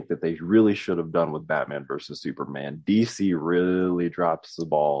that they really should have done with Batman versus Superman. DC really drops the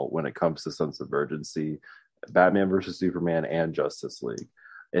ball when it comes to sense of urgency. Batman versus Superman and Justice League.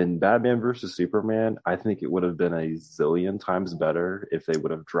 In Batman versus Superman, I think it would have been a zillion times better if they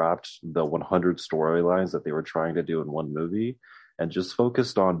would have dropped the 100 storylines that they were trying to do in one movie and just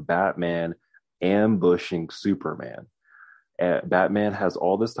focused on Batman ambushing Superman. Batman has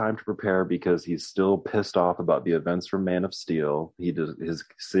all this time to prepare because he's still pissed off about the events from Man of Steel. His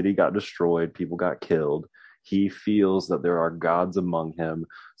city got destroyed, people got killed. He feels that there are gods among him,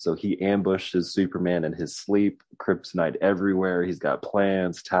 so he ambushes Superman in his sleep, kryptonite everywhere. He's got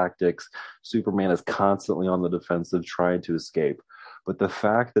plans, tactics. Superman is constantly on the defensive trying to escape. But the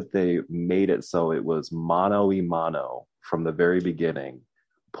fact that they made it so it was mano-y-mano from the very beginning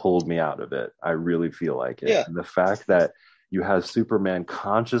pulled me out of it. I really feel like it. Yeah. And the fact that you have Superman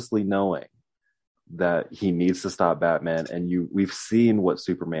consciously knowing that he needs to stop Batman, and we've seen what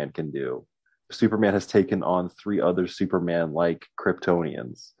Superman can do. Superman has taken on 3 other Superman-like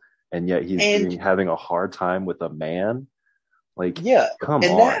Kryptonians, and yet he's having a hard time with a man. Like, come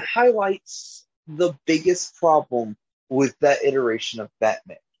on. That highlights the biggest problem with that iteration of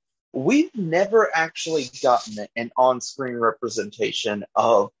Batman. We've never actually gotten an on-screen representation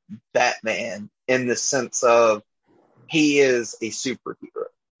of Batman in the sense of he is a superhero.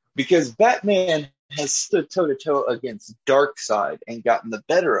 Because Batman has stood toe-to-toe against Darkseid and gotten the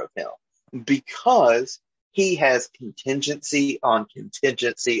better of him. Because he has contingency on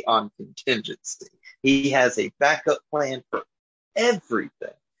contingency on contingency. He has a backup plan for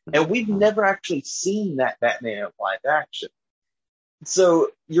everything. And we've never actually seen that Batman in live action. So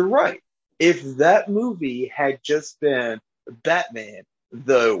you're right. If that movie had just been Batman,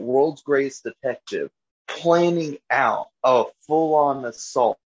 the world's greatest detective, planning out a full-on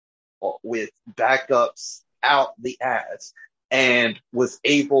assault with backups out the ass, and was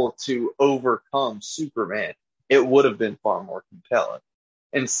able to overcome Superman, it would have been far more compelling.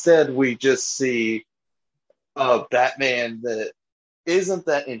 Instead, we just see a Batman that isn't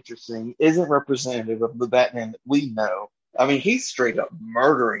that interesting, isn't representative of the Batman that we know. I mean, he's straight up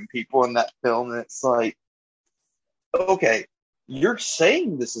murdering people in that film, and it's like, okay, you're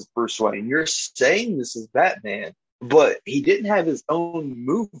saying this is Bruce Wayne, you're saying this is Batman, but he didn't have his own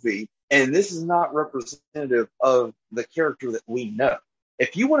movie, and this is not representative of the character that we know.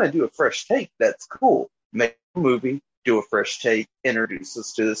 If you want to do a fresh take, that's cool. Make a movie, do a fresh take, introduce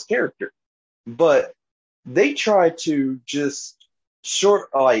us to this character. But they try to just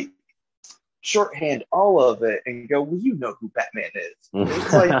shorthand all of it and go, well, you know who Batman is.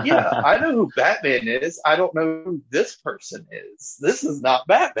 It's like, yeah, I know who Batman is. I don't know who this person is. This is not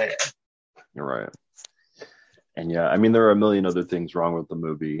Batman. You're right. And yeah, I mean, there are a million other things wrong with the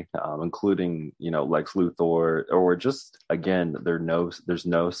movie, including, Lex Luthor, or just, again, there's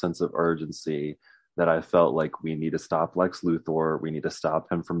no sense of urgency that I felt like we need to stop Lex Luthor. We need to stop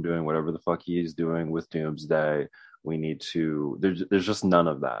him from doing whatever the fuck he's doing with Doomsday. We need to, there's just none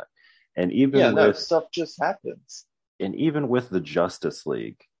of that. And even stuff just happens. And even with the Justice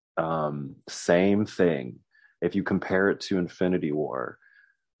League, same thing. If you compare it to Infinity War,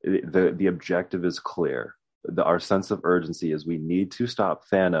 the objective is clear. Our sense of urgency is we need to stop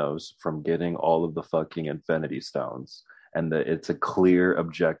Thanos from getting all of the fucking Infinity Stones. And it's a clear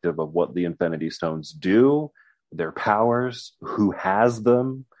objective of what the Infinity Stones do, their powers, who has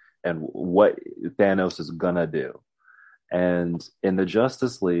them, and what Thanos is gonna do. And in the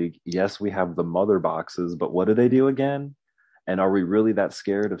Justice League, yes, we have the mother boxes, but what do they do again? And are we really that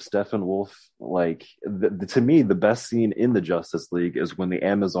scared of Steppenwolf? Like, to me, the best scene in the Justice League is when the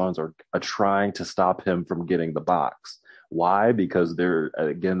Amazons are trying to stop him from getting the box. Why? Because they're,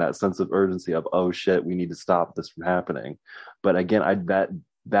 again, that sense of urgency of, oh shit, we need to stop this from happening. But again,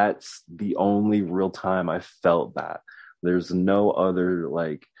 that's the only real time I felt that. There's no other,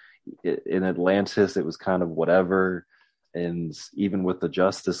 like, in Atlantis, it was kind of whatever. And even with the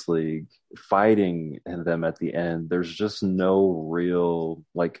Justice League fighting them at the end, there's just no real,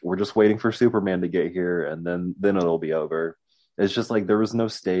 like, we're just waiting for Superman to get here and then it'll be over. It's just like there was no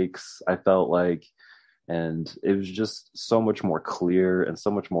stakes, I felt like, and it was just so much more clear and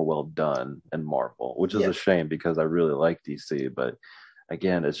so much more well done in Marvel, which is a shame because I really like DC. But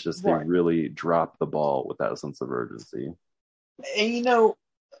again, it's just they really dropped the ball with that sense of urgency. And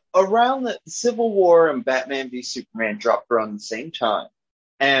around the Civil War and Batman v Superman dropped around the same time.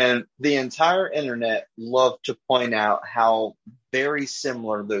 And the entire internet loved to point out how very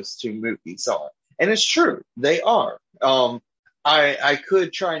similar those two movies are. And it's true. They are. I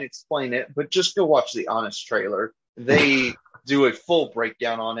could try and explain it, but just go watch the Honest trailer. They do a full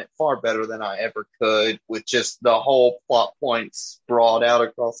breakdown on it far better than I ever could, with just the whole plot points sprawled out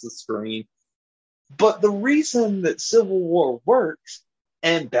across the screen. But the reason that Civil War works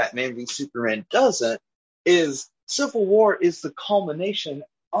and Batman v Superman doesn't is Civil War is the culmination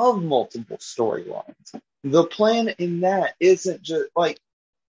of multiple storylines. The plan in that isn't just like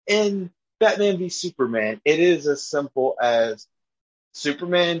in Batman v Superman, it is as simple as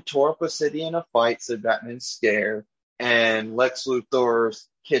Superman tore up a city in a fight, so Batman's scared, and Lex Luthor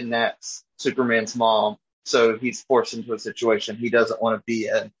kidnaps Superman's mom, so he's forced into a situation he doesn't want to be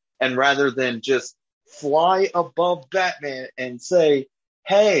in. And rather than just fly above Batman and say,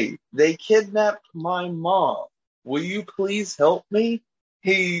 "Hey, they kidnapped my mom. Will you please help me?"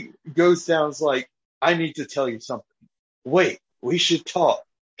 He goes down and is like, "I need to tell you something. Wait, we should talk.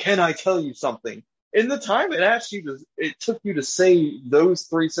 Can I tell you something?" In the time it took you to say those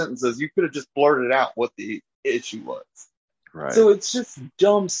three sentences, you could have just blurted out what the issue was. Right. So it's just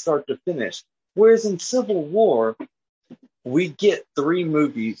dumb start to finish. Whereas in Civil War, we get 3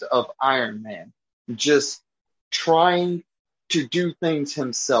 movies of Iron Man just trying to do things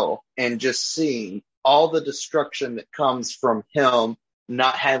himself and just seeing all the destruction that comes from him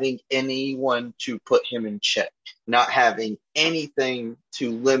not having anyone to put him in check, not having anything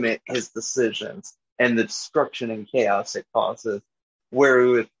to limit his decisions and the destruction and chaos it causes. Where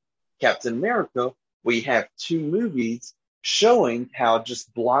with Captain America, we have 2 movies showing how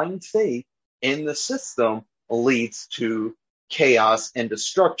just blind faith in the system leads to chaos and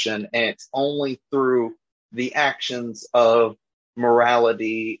destruction, and it's only through the actions of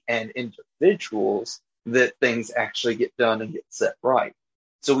morality and individuals that things actually get done and get set right.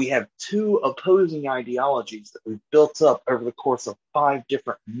 So we have 2 opposing ideologies that we've built up over the course of 5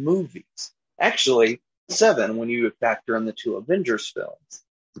 different movies. Actually, 7 when you factor in the 2 Avengers films.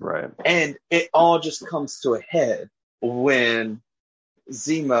 Right. And it all just comes to a head when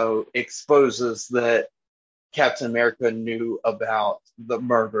Zemo exposes that Captain America knew about the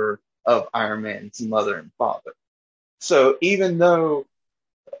murder of Iron Man's mother and father. So even though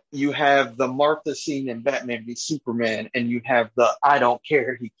you have the Martha scene in Batman v Superman, and you have the "I don't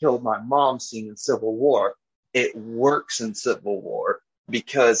care, he killed my mom" scene in Civil War, it works in Civil War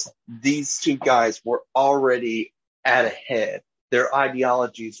because these 2 guys were already at a head. Their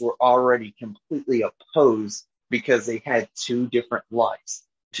ideologies were already completely opposed because they had 2 different lives,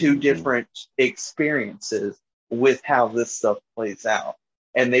 2 different experiences with how this stuff plays out.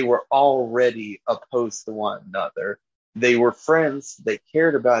 And they were already opposed to one another. They were friends, they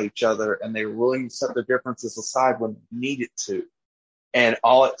cared about each other, and they were willing to set their differences aside when they needed to. And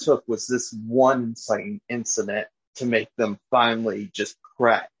all it took was this one inciting incident to make them finally just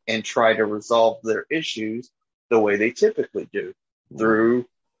crack and try to resolve their issues the way they typically do, through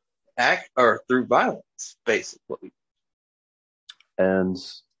through violence, basically. And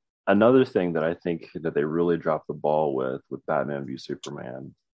another thing that I think that they really dropped the ball with Batman v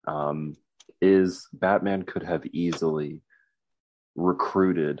Superman, is Batman could have easily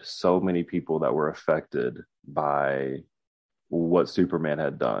recruited so many people that were affected by what Superman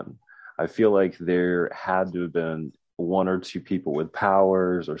had done. I feel like there had to have been 1 or 2 people with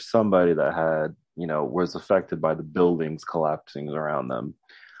powers, or somebody that had, was affected by the buildings collapsing around them.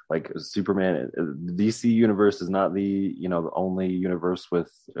 Like Superman, the DC universe is not the only universe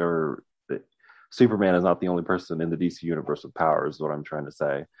or Superman is not the only person in the DC universe with powers, is what I'm trying to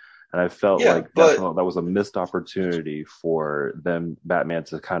say. And I felt like that was a missed opportunity for Batman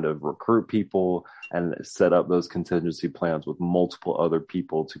to kind of recruit people and set up those contingency plans with multiple other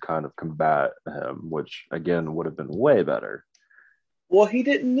people to kind of combat him, which again would have been way better. Well, he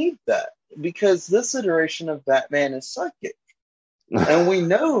didn't need that because this iteration of Batman is psychic. And we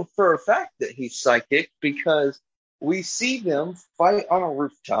know for a fact that he's psychic because we see them fight on a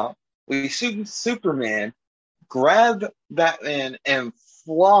rooftop. We see Superman grab Batman and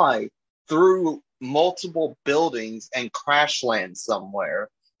fly through multiple buildings and crash land somewhere.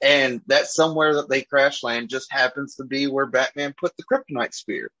 And that somewhere that they crash land just happens to be where Batman put the kryptonite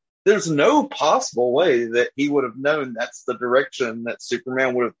spear. There's no possible way that he would have known that's the direction that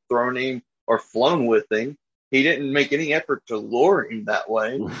Superman would have thrown him or flown with him. He didn't make any effort to lure him that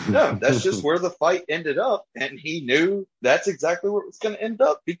way. No, that's just where the fight ended up. And he knew that's exactly where it was going to end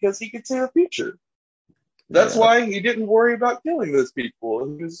up because he could see the future. That's why he didn't worry about killing those people.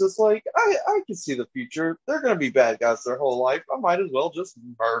 He was just like, I can see the future. They're going to be bad guys their whole life. I might as well just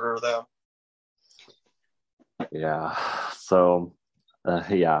murder them. Yeah. So,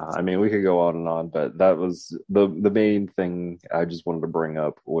 I mean, we could go on and on, but that was the main thing I just wanted to bring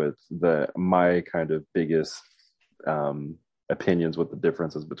up with my kind of biggest opinions with the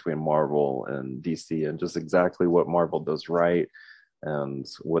differences between Marvel and DC, and just exactly what Marvel does right and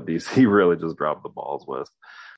what DC really just dropped the balls with.